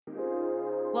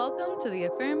Welcome to the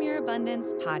Affirm Your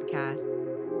Abundance podcast,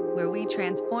 where we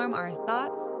transform our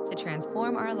thoughts to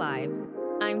transform our lives.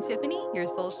 I'm Tiffany, your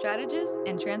soul strategist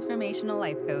and transformational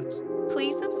life coach.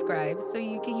 Please subscribe so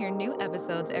you can hear new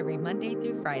episodes every Monday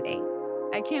through Friday.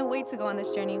 I can't wait to go on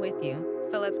this journey with you,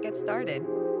 so let's get started.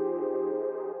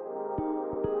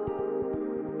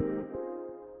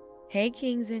 Hey,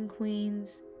 kings and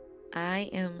queens. I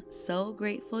am so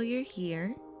grateful you're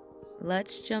here.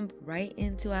 Let's jump right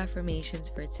into affirmations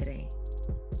for today.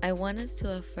 I want us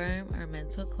to affirm our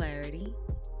mental clarity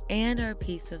and our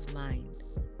peace of mind.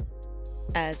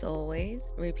 As always,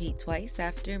 repeat twice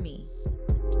after me.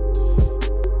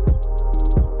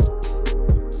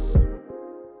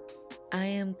 I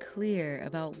am clear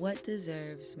about what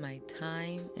deserves my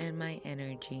time and my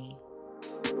energy.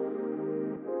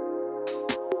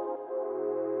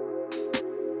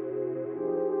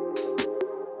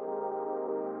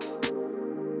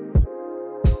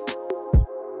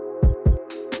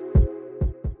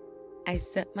 I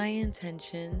set my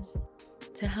intentions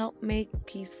to help make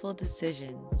peaceful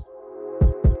decisions.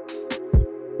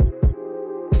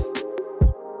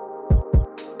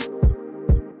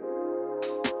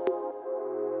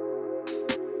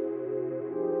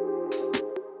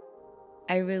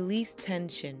 I release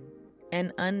tension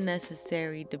and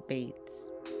unnecessary debates.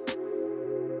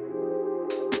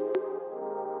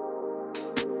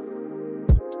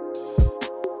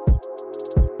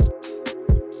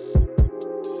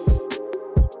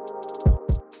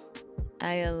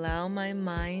 I allow my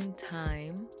mind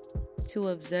time to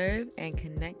observe and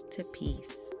connect to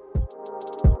peace.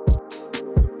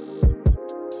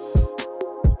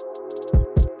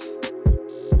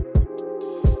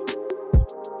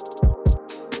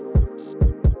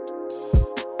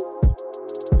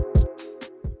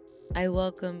 I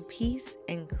welcome peace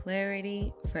and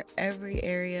clarity for every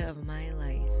area of my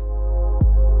life.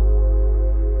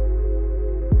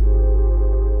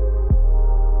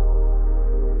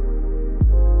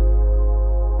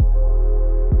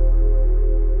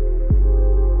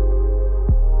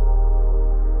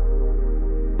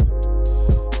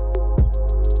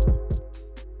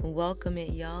 Welcome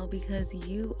it, y'all, because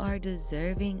you are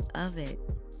deserving of it.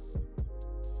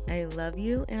 I love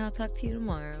you, and I'll talk to you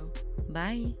tomorrow.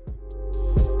 Bye.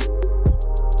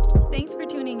 Thanks for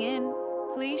tuning in.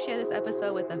 Please share this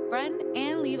episode with a friend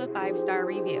and leave a 5-star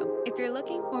review. If you're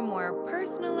looking for more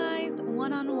personalized,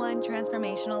 one-on-one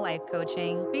transformational life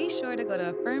coaching, be sure to go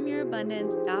to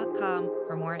affirmyourabundance.com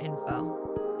for more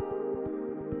info.